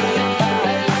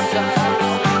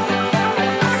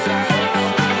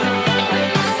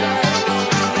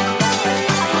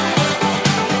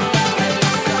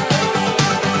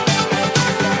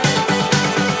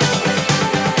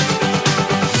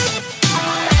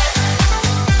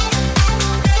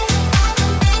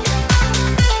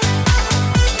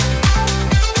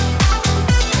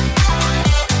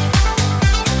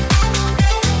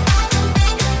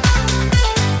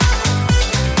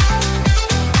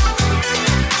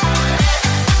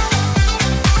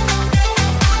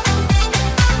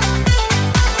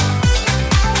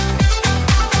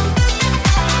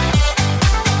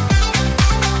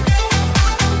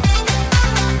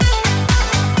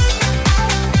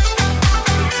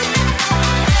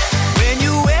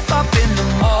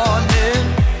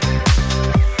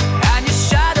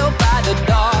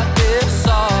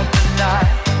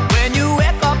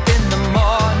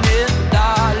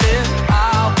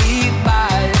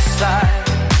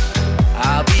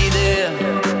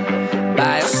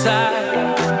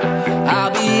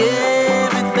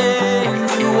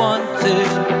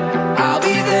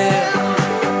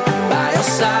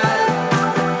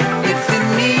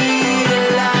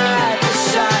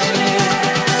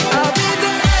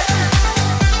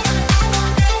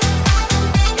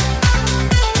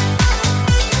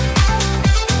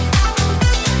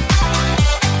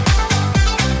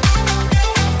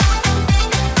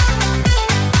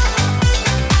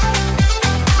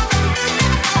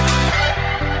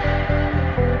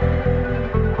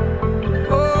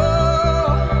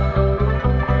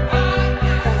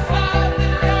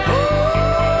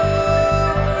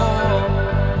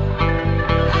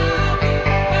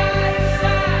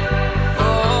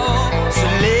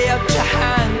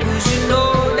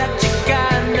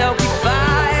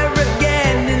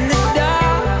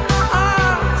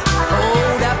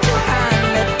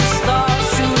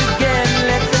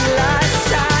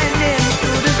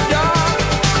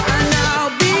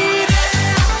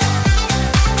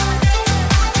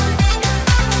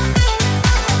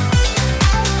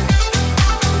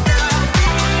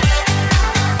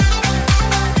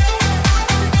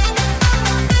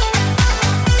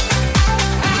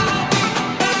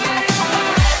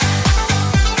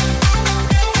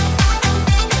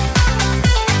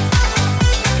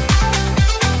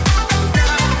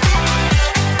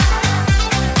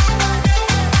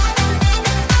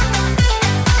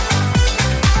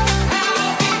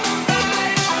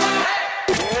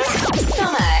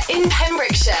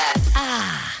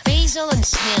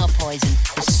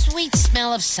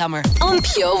 Of summer on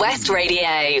Pure West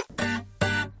Radio.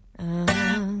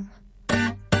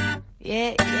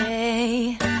 Yeah,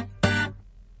 yeah.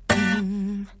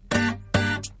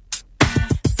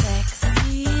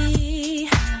 Sexy,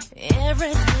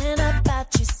 everything about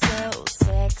you so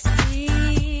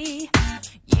sexy.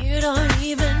 You don't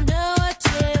even know what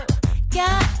you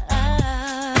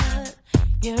got.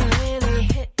 You're really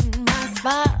hitting my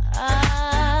spot.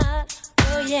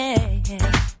 Oh yeah,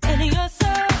 yeah. And you're so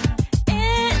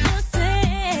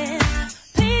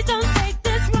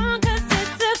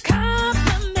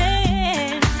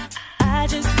I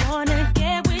just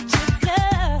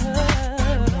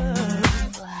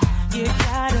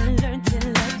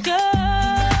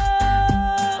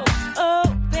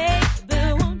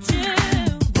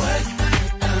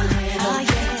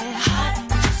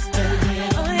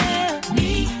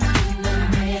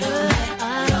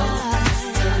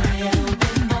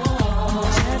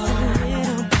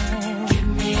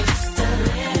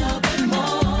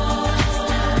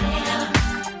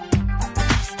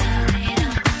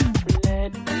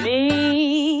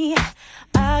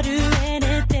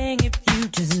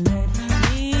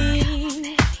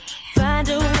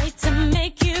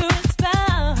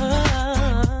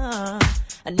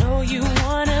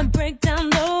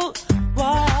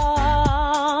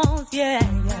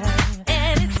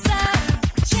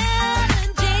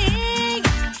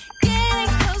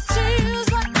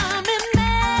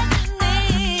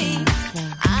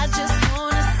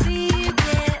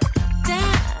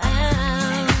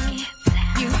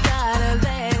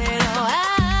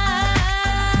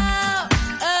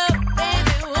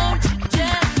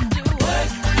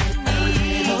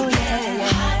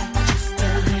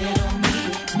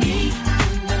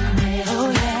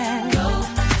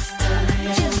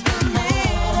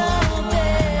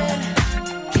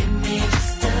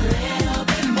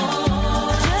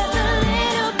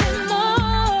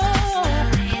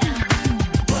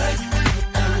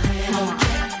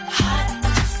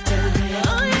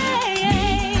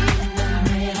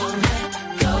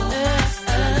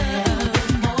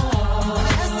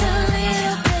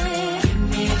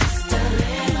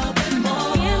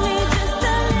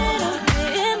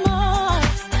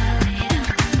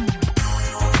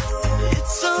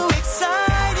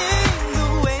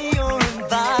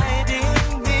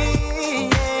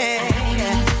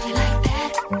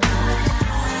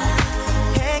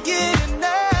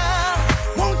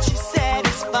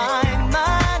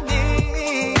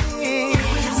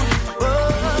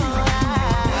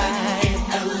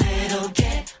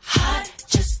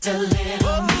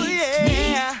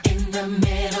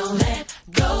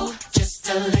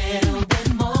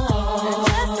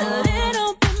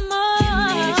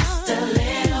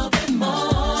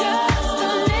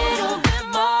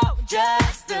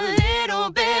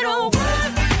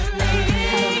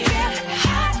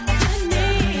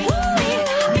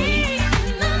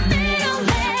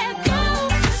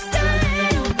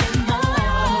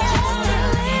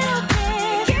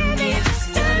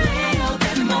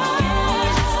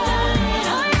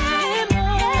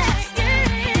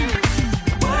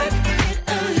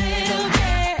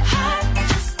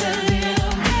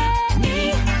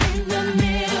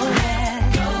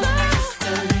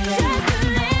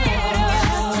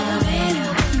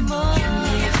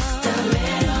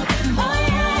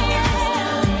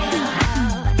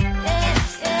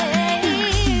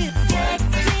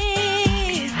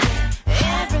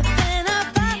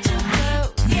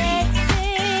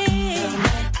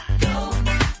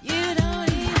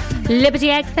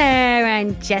Liberty X there,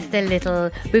 and just a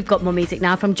little. We've got more music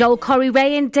now from Joel Corey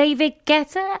Ray and David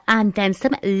Guetta, and then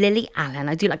some Lily Allen.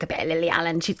 I do like a bit of Lily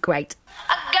Allen, she's great.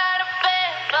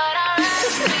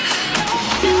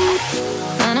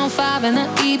 9:05 in the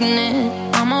evening,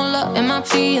 I'm all up in my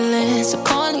feelings. So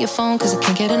calling your phone cause I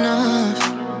can't get enough.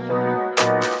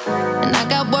 And I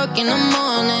got work in the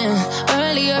morning,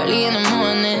 early in the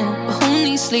morning. But who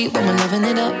needs sleep when we're loving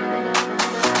it up?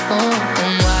 Oh,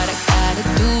 and what I gotta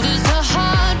do this the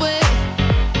hard way.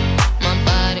 My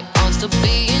body wants to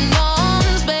be in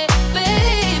arms, baby.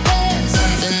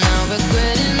 Something I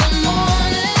regret in the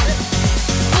morning.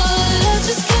 But I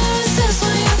just can't resist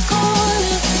when you're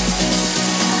calling.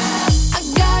 I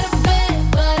got a bed,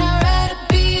 but I'd rather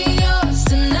be yours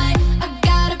tonight. I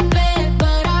got a bed,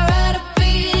 but I'd rather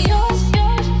be yours.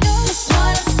 That's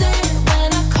what I said when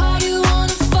I call you on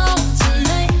the phone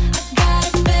tonight. I got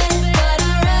a bed, but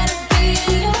I'd rather be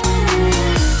yours.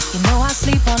 You know I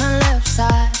sleep on the left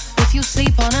side. If you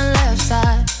sleep on the left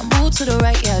side, I move to the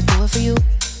right, yeah, I do it for you.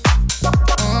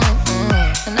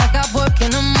 And I got work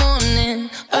in the morning,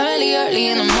 early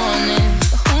in the morning.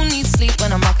 But who needs sleep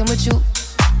when I'm rocking with you?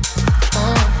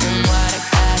 And what I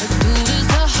gotta do this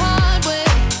the hard way.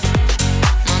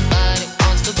 My body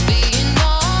wants to be in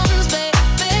arms,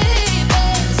 baby.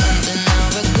 Something I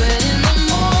regret in the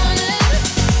morning.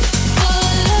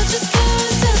 But I just can't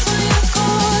resist when you're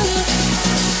calling.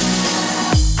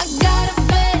 I got a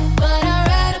bed, but I'd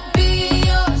rather be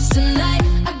yours tonight.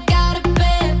 I got a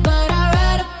bed, but I'd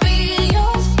rather be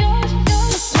yours.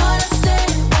 That's what I said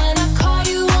when I call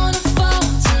you on the phone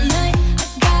tonight. I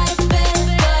got a bed,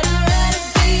 but I'd rather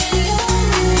be yours.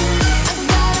 I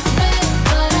got a bed,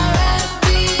 but I'd rather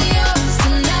be yours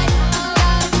tonight. I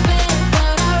got a bed,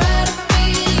 but I'd rather be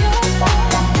yours.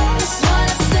 That's what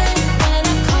I said when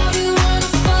I call you on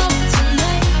the phone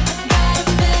tonight. I got a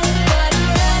bed, but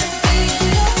I'd rather be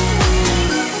yours.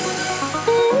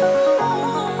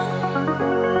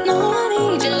 No, I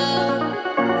need your love.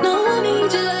 No, I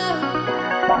need your love.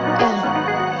 Yeah.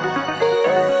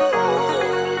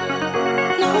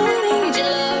 No, I need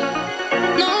your love.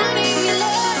 No, I need your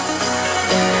love.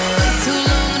 Way too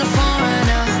long on the phone right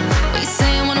now. What you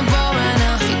saying wanna roll right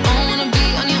now? If you don't wanna be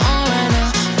on your own right now,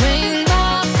 ring my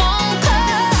phone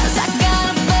 'cause I got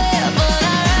a bed, but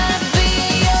I'd rather be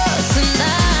yours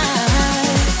tonight.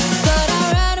 But I'd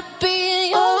rather be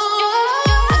yours.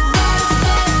 I got a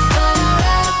bed, but I'd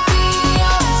rather be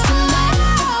yours tonight.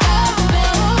 I got a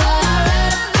bed, but I'd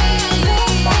rather be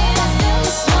yours.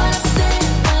 That's what I said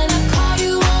when I call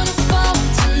you on the phone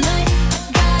tonight. I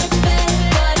got a bed,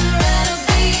 but I'd rather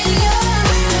be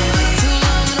yours. Way too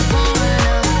long on the phone right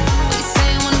now. What you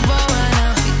saying wanna roll right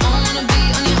now? If you don't wanna be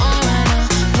on your own right now,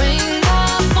 ring my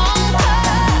phone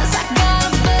 'cause I got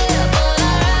a bed, but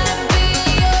I'd rather be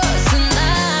yours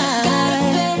tonight. Got a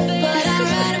bed, but I'd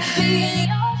rather be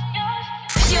yours.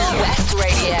 Pure West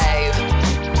Radio.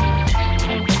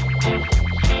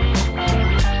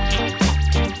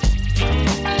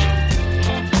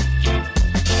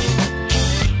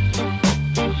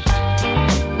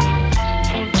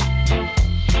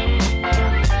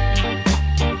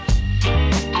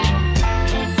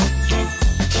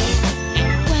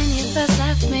 When you first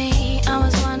left me, I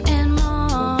was wanting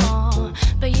more,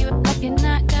 but you were fucking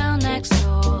that girl next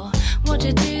door. What'd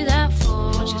you do that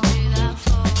for?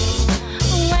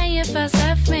 When you first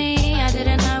left me, I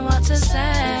didn't know what to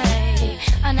say.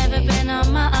 I never been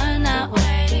on my own that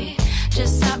way.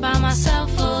 Just sat by myself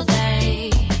all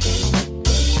day.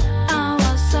 I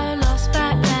was so lost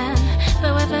back then,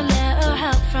 but with a little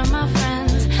help from my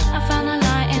friends, I found a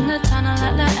light in the tunnel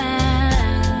at the end.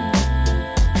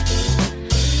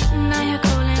 Now you're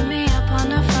calling me up on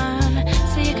the phone,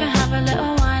 so you can have a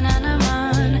little wine and a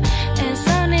moan. It's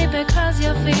only because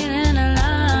you're feeling alone.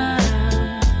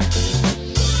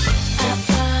 At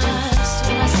first,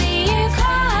 when I see you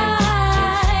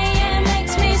cry, yeah, it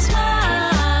makes me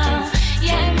smile.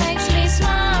 Yeah, it makes me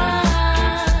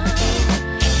smile.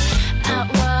 At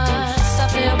worst, I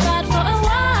feel bad for a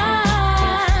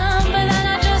while, but then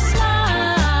I just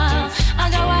smile. I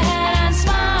go ahead and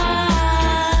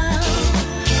smile.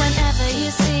 Whenever you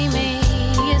see me,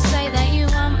 you say that you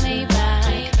want me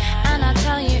back, and I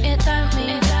tell you it don't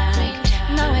mean back.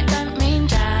 No, it don't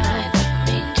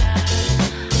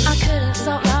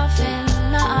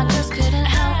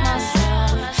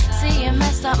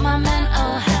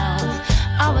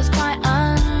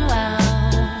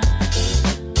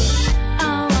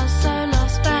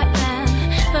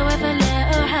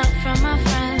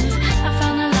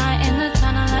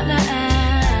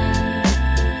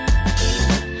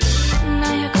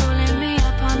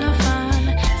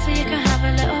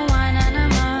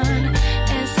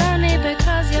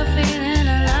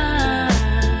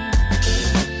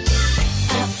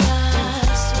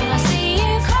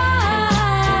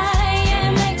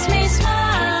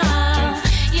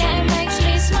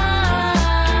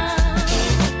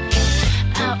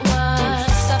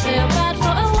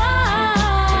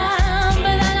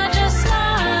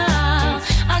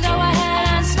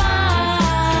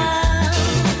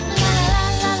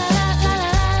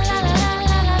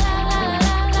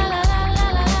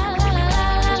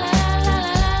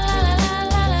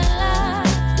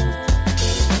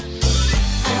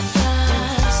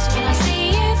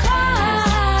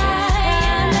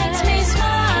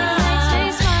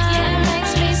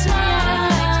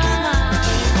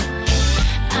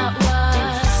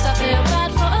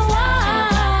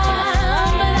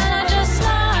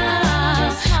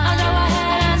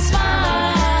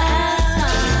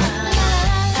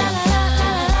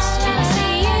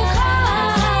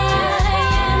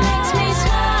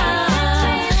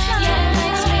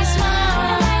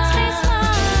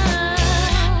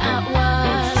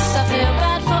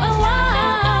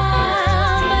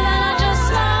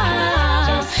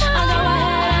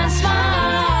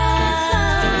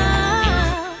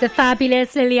The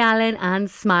fabulous Lily Allen and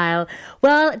Smile.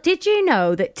 Well, did you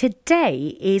know that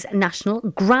today is National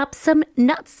Grab Some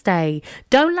Nuts Day?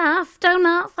 Don't laugh,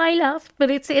 I laughed, but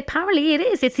apparently it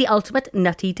is. It's the ultimate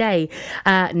nutty day.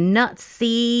 Nuts,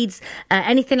 seeds,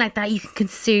 anything like that you can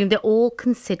consume. They're all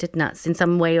considered nuts in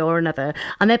some way or another,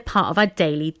 and they're part of our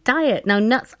daily diet. Now,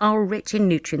 nuts are rich in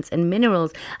nutrients and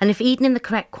minerals, and if eaten in the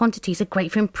correct quantities, are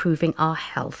great for improving our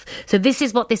health. So this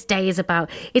is what this day is about.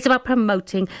 It's about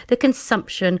promoting the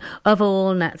consumption of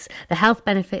all nuts, the health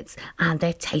benefits and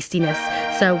their tastiness.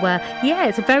 So yeah,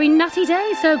 it's a very nutty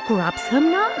day, so grab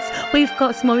some nuts. We've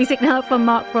got some more music now from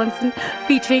Mark Ronson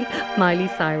featuring Miley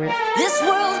Cyrus. This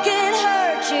world can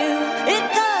hurt you, it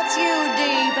cuts you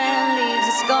deep and leaves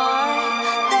a scar.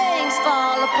 Things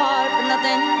fall apart, but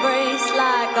nothing breaks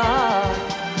like a heart.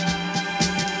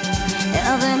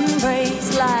 Nothing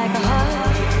breaks like a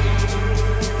heart.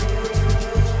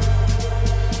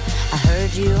 I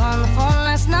heard you on the phone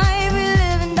last night. We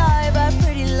live and die by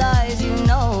pretty lies, you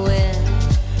know it.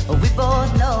 We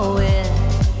both know it.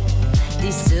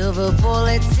 These silver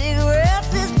bullet cigarettes,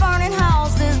 this burning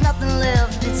house, there's nothing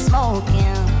left, it's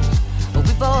smoking.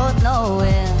 We both know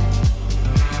it.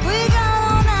 We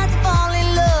got all night to fall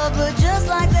in love, but just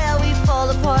like that we fall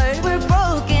apart. We're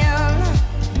broken,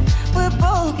 we're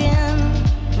broken.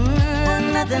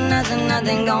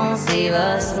 Nothing gonna save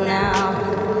us now.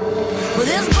 With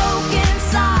this broken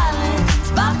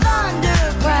silence, by thunder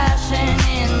crashing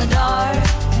in the dark,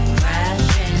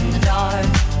 crash in the dark.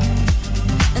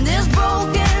 And this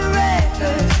broken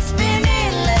record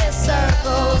spinning less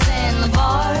circles in the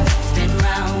bar, spin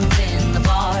round in the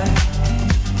bar.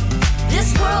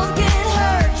 This world can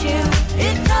hurt you,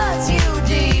 it cuts you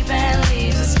deep and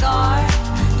leaves a scar.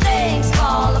 Things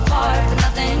fall apart, but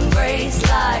nothing breaks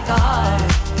like a heart.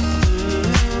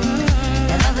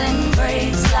 And nothing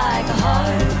breaks like a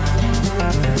heart.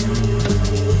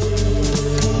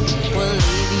 We'll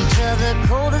leave each other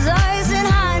cold as ice and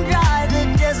high and dry. The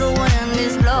desert wind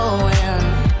is blowing,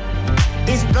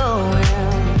 it's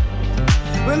blowing.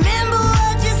 Remember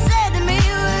what you said to me,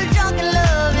 you were drunk in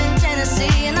love in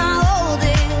Tennessee, and I hold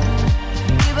it,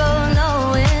 we both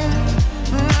know it.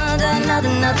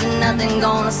 Nothing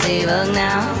gonna save us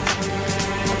now.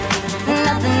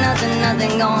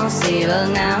 Nothing gonna save us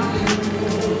now.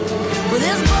 With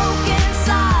this broken